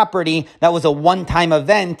up property. That was a one-time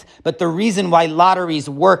event, but the reason why lotteries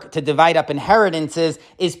work to divide up inheritances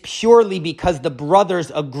is purely because the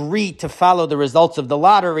brothers agree to follow the results of the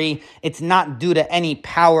lottery. It's not due to any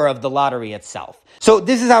power of the lottery itself. So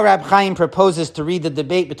this is how Rab Chaim proposes to read the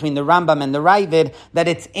debate between the Rambam and the Ravid, that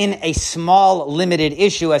it's in a small, limited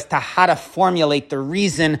issue as to how to formulate the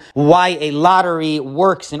reason why a lottery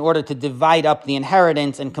works in order to divide up the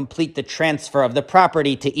inheritance and complete the transfer of the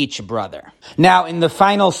property to each brother. Now, in the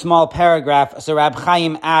final small paragraph, so Rab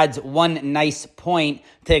Chaim adds one nice point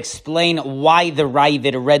to explain why the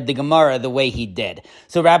Ravid read the Gemara the way he did.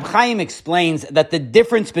 So Rab Chaim explains that the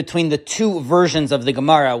difference between the two versions of the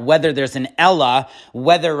Gemara, whether there's an Ella,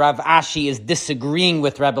 whether Rav Ashi is disagreeing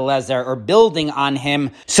with Rebbe Eliezer or building on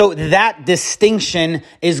him, so that distinction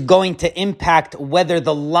is going to impact whether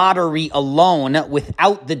the lottery alone,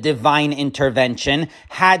 without the divine intervention,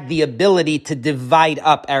 had the ability to divide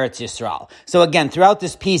up Eretz Yisrael. So again, throughout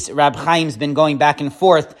this piece, Rab Chaim's been going back and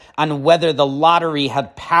forth on whether the lottery had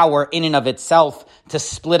power in and of itself to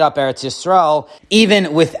split up Eretz Yisrael,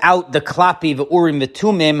 even without the klapi v'urim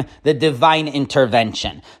v'tumim, the divine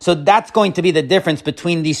intervention. So that's going to be the difference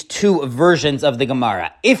between these two versions of the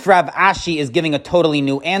Gemara. If Rav Ashi is giving a totally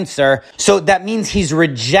new answer, so that means he's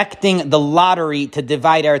rejecting the lottery to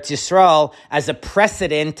divide Eretz Yisrael as a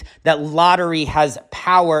precedent that lottery has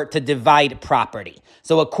power to divide property.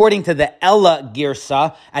 So according to the Ella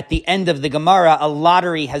Girsa, at the end of the Gemara, a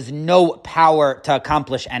lottery has no power to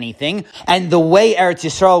accomplish anything. And the way Eretz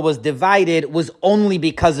Yisrael was divided was only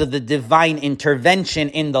because of the divine intervention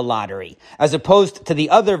in the lottery. As opposed to the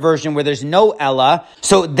other version where there's no Ella,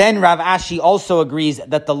 so then Rav Ashi also agrees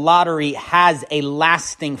that the lottery has a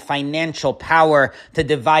lasting financial power to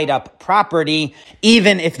divide up property,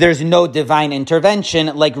 even if there's no divine intervention,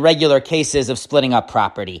 like regular cases of splitting up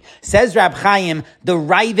property. Says Rab Chaim, the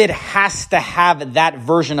Ravid has to have that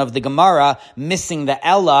version of the Gemara, missing the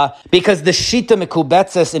Ella, because the Shita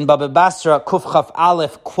Mekubetzes in Baba Basra, Kuf Chaf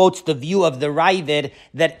Aleph, quotes the view of the Ravid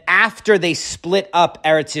that after they split up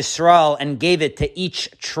Eretz Yisrael and gave it to each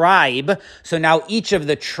tribe, so now each of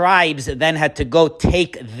the tribes then had to go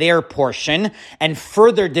take their portion and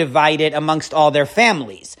further divide it amongst all their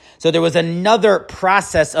families. So there was another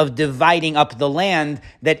process of dividing up the land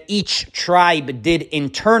that each tribe did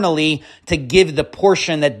internally to give the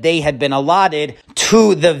portion that they had been allotted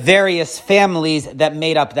to the various families that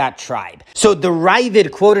made up that tribe. So the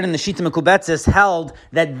Ravid quoted in the Shita Mekubetzes held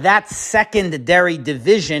that secondary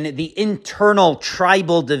division, the internal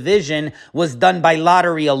tribal division, was done by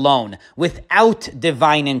lottery alone, without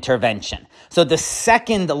divine intervention. So the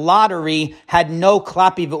second lottery had no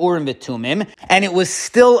klapi v'urim v'tumim, and it was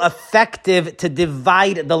still effective to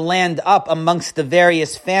divide the land up amongst the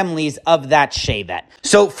various families of that shevet.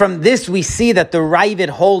 So from this we see that the Ravid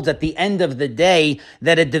holds at the end of the day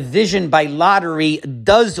that a division by lottery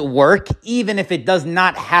does work, even if it does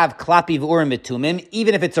not have klapi v'urim v'tumim,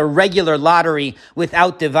 even if it's a regular lottery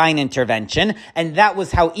without divine intervention, and that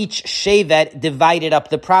was how each shevet divided up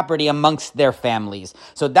the property amongst their families.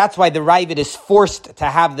 So that's why the Ravid is forced to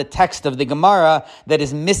have the text of the Gemara that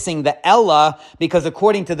is missing the Ella, because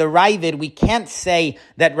according to the Ravid, we can't say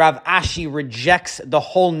that Rav Ashi rejects the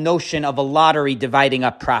whole notion of a lottery dividing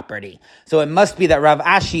up property. So it must be that Rav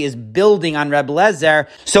Ashi is building on Rebbe Eliezer,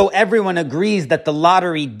 so everyone agrees that the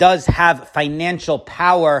lottery does have financial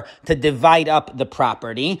power to divide up the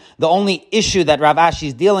property. The only issue that Rav Ashi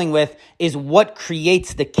is dealing with is what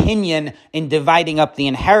creates the kinyan in dividing up the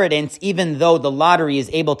inheritance, even though the lottery is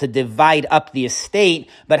able to divide up the estate,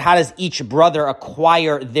 but how does each brother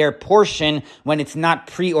acquire their portion when it's not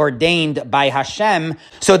preordained by Hashem.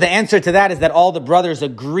 So the answer to that is that all the brothers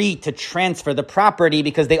agree to transfer the property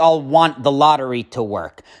because they all want the lottery to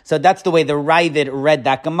work. So that's the way the Ravid read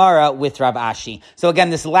that Gemara with Rav Ashi. So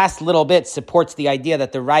again, this last little bit supports the idea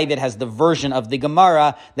that the Ravid has the version of the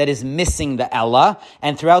Gemara that is missing the Ella.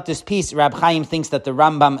 And throughout this piece, Rab Chaim thinks that the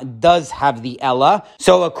Rambam does have the Ella.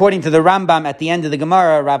 So according to the Rambam, at the end of the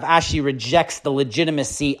Gemara, Rav Ashi rejects the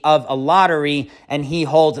legitimacy of a lottery, and he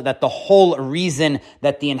holds that the whole reason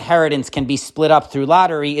that the inheritance can be split up through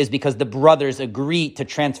lottery is because the brothers agree to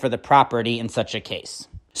transfer the property in such a case.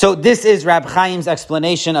 So this is Rab Chaim's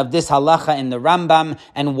explanation of this halacha in the Rambam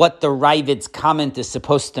and what the Ravid's comment is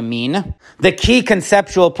supposed to mean. The key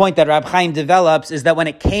conceptual point that Rab Chaim develops is that when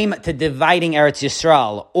it came to dividing Eretz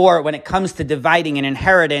Yisrael, or when it comes to dividing an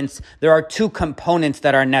inheritance, there are two components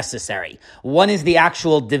that are necessary. One is the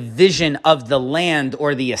actual division of the land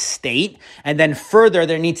or the estate, and then further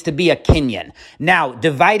there needs to be a kinyan. Now,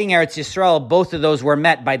 dividing Eretz Yisrael, both of those were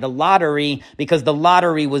met by the lottery because the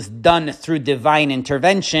lottery was done through divine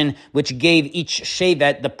intervention, which gave each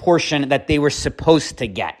shevet the portion that they were supposed to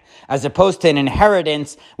get. As opposed to an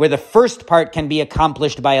inheritance where the first part can be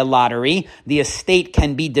accomplished by a lottery, the estate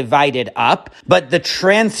can be divided up, but the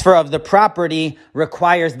transfer of the property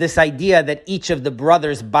requires this idea that each of the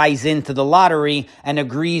brothers buys into the lottery and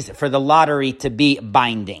agrees for the lottery to be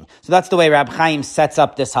binding. So that's the way Rab Chaim sets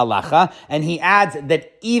up this halacha, and he adds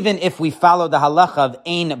that even if we follow the halacha of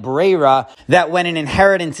Ein Breira, that when an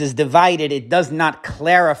inheritance is divided, it does not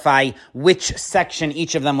clarify which section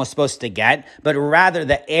each of them was supposed to get, but rather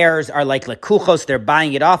the heirs are like lekuchos, they're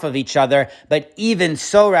buying it off of each other. But even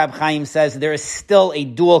so, Rab Chaim says there is still a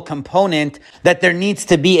dual component, that there needs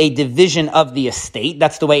to be a division of the estate.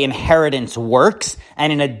 That's the way inheritance works.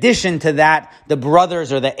 And in addition to that, the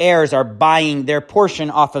brothers or the heirs are buying their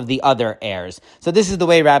portion off of the other heirs. So this is the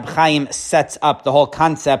way Rab Chaim sets up the whole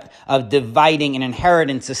concept of dividing an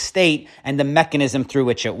inheritance estate and the mechanism through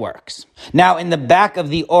which it works. Now, in the back of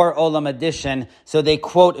the Or Olam edition, so they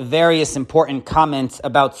quote various important comments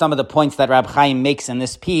about some of the points that Rab Chaim makes in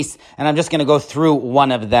this piece, and I'm just going to go through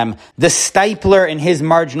one of them. The Stipler, in his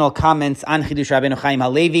marginal comments on Chidush Rabbeinu Chaim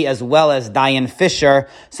Halevi, as well as Diane Fisher,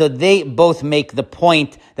 so they both make the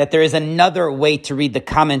point that there is another way to read the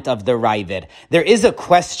comment of the Ravid. There is a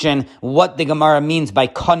question what the Gemara means by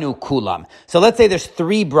Kanu Kulam. So let's say there's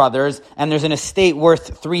three brothers, and there's an estate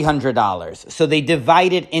worth $300. So they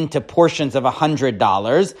divide it into portions of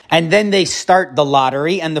 $100, and then they start the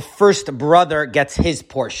lottery, and the first brother gets his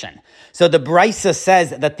portion. So the Brisa says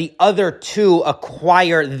that the other two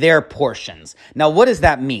acquire their portions. Now, what does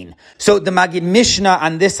that mean? So the Magid Mishnah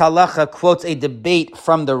on this halacha quotes a debate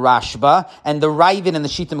from the Rashba, and the Ravid and the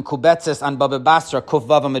Shita Mekubetzes on Baba Basra, Kuf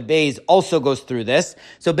Vav Amud Beis, also goes through this.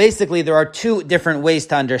 So basically, there are two different ways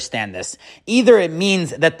to understand this. Either it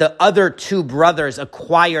means that the other two brothers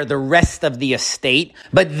acquire the rest of the estate,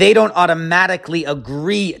 but they don't automatically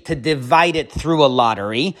agree to divide it through a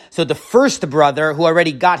lottery. So the first brother, who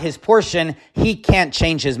already got his portion, he can't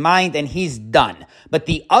change his mind and he's done. But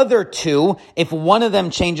the other two, if one of them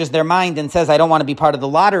changes their mind and says, I don't want to be part of the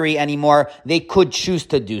lottery anymore, they could choose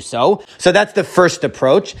to do so. So that's the first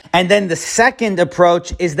approach. And then the second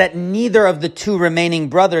approach is that neither of the two remaining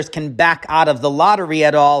brothers can back out of the lottery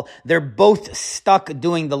at all. They're both stuck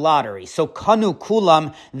doing the lottery. So Kanu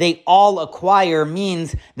Kulam, they all acquire,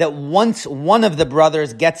 means that once one of the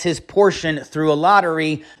brothers gets his portion through a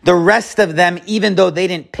lottery, the rest of them, even though they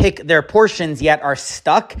didn't pick their portions yet, are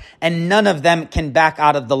stuck, and none of them can back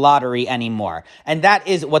out of the lottery anymore. And that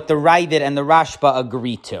is what the Ravid and the Rashba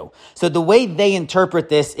agree to. So the way they interpret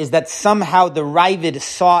this is that somehow the Ravid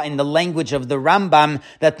saw in the language of the Rambam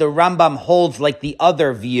that the Rambam holds like the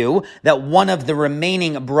other view, that one of the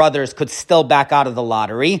remaining brothers could still back out of the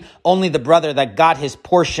lottery. Only the brother that got his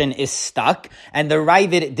portion is stuck, and the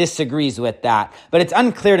Ravid disagrees with that. But it's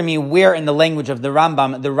unclear to me where in the language of the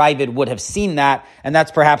Rambam the Ravid would have seen that, and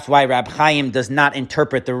that's perhaps why Rab Chaim does not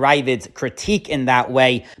interpret the Ravid's critique in that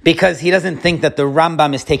way, because he doesn't think that the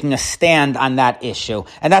Rambam is taking a stand on that issue.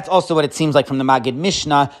 And that's also what it seems like from the Magid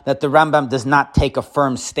Mishnah, that the Rambam does not take a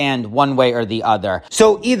firm stand one way or the other.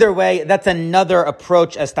 So either way, that's another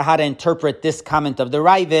approach as to how to interpret this comment of the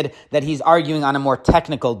Ravid, that he's arguing on a more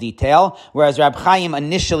technical detail, whereas Rab Chaim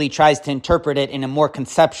initially tries to interpret it in a more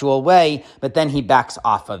conceptual way, but then he backs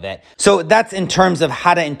off of it. So that's in terms of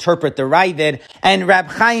how to interpret the Ravid. And Rab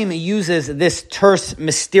Chaim uses this terse,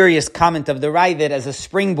 mysterious comment of the Ravid cited as a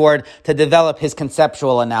springboard to develop his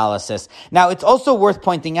conceptual analysis. Now, it's also worth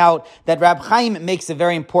pointing out that Rab Chaim makes a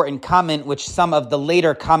very important comment, which some of the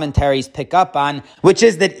later commentaries pick up on, which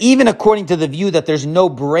is that even according to the view that there's no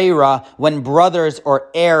breira when brothers or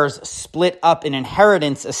heirs split up an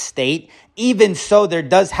inheritance estate, even so there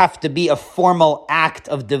does have to be a formal act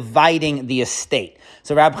of dividing the estate.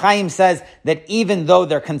 So Rab Chaim says that even though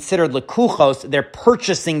they're considered lekuchos, they're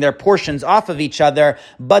purchasing their portions off of each other,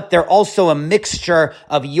 but they're also a mixture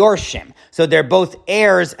of yorshim. So they're both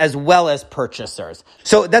heirs as well as purchasers.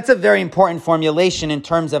 So that's a very important formulation in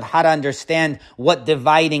terms of how to understand what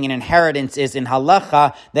dividing an inheritance is in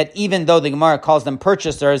halacha, that even though the Gemara calls them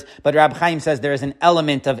purchasers, but Rab Chaim says there is an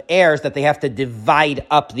element of heirs that they have to divide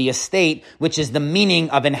up the estate, which is the meaning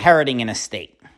of inheriting an estate.